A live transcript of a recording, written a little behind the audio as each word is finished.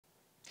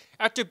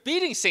After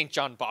beating St.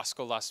 John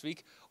Bosco last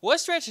week,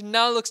 West Ranch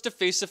now looks to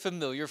face a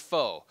familiar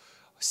foe,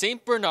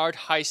 St. Bernard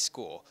High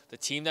School, the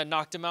team that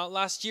knocked him out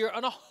last year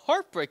on a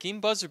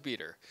heartbreaking buzzer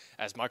beater.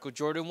 As Michael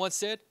Jordan once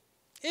said,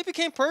 it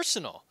became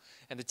personal,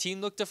 and the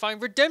team looked to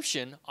find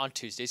redemption on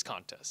Tuesday's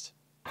contest.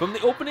 From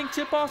the opening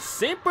tip-off,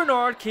 St.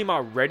 Bernard came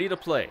out ready to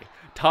play.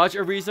 Taj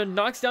Ariza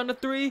knocks down the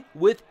three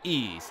with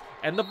ease,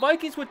 and the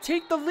Vikings would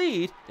take the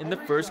lead in the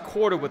first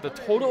quarter with a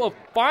total of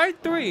 5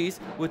 threes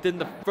within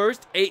the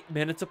first 8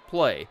 minutes of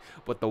play.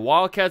 But the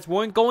Wildcats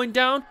weren't going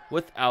down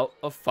without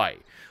a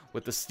fight.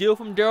 With the steal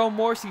from Daryl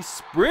Morris, he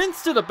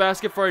sprints to the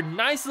basket for a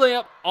nice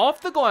layup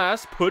off the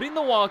glass, putting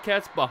the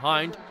Wildcats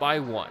behind by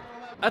 1.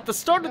 At the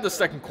start of the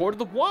second quarter,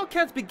 the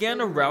Wildcats began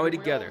to rally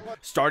together,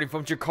 starting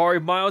from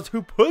Jakari Miles,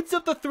 who puts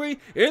up the 3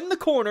 in the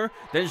corner.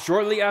 Then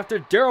shortly after,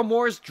 Daryl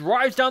Morris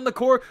drives down the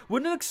court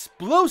with an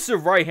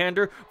explosive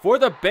right-hander for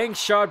the bank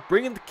shot,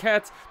 bringing the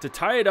Cats to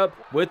tie it up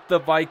with the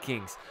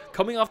Vikings.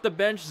 Coming off the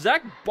bench,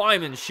 Zach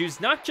Byman shoots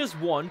not just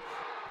 1,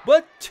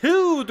 but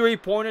 2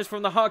 3-pointers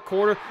from the hot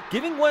quarter,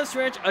 giving West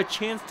Ranch a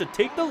chance to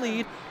take the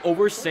lead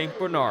over St.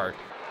 Bernard.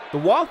 The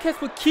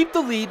Wildcats would keep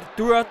the lead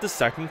throughout the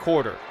second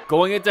quarter.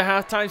 Going into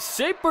halftime,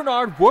 St.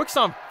 Bernard works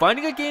on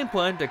finding a game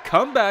plan to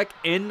come back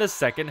in the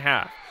second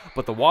half.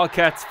 But the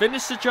Wildcats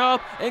finished the job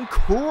and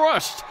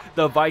crushed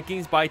the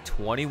Vikings by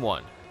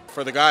 21.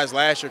 For the guys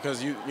last year,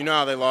 because you know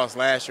how they lost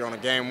last year on a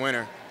game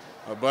winner,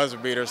 a buzzer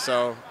beater,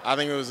 so I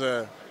think it was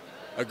a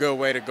good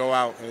way to go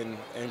out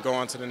and go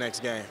on to the next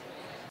game.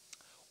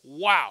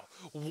 Wow,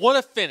 what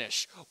a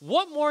finish.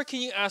 What more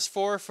can you ask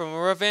for from a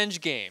revenge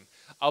game?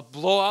 A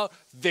blowout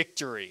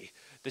victory.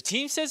 The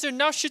team says they're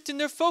now shifting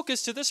their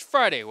focus to this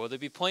Friday, where they'll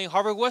be playing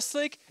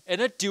Harvard-Westlake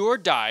in a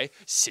do-or-die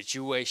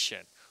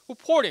situation.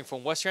 Reporting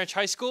from West Ranch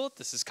High School,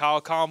 this is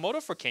Kyle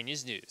Kawamoto for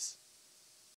Kenya's News.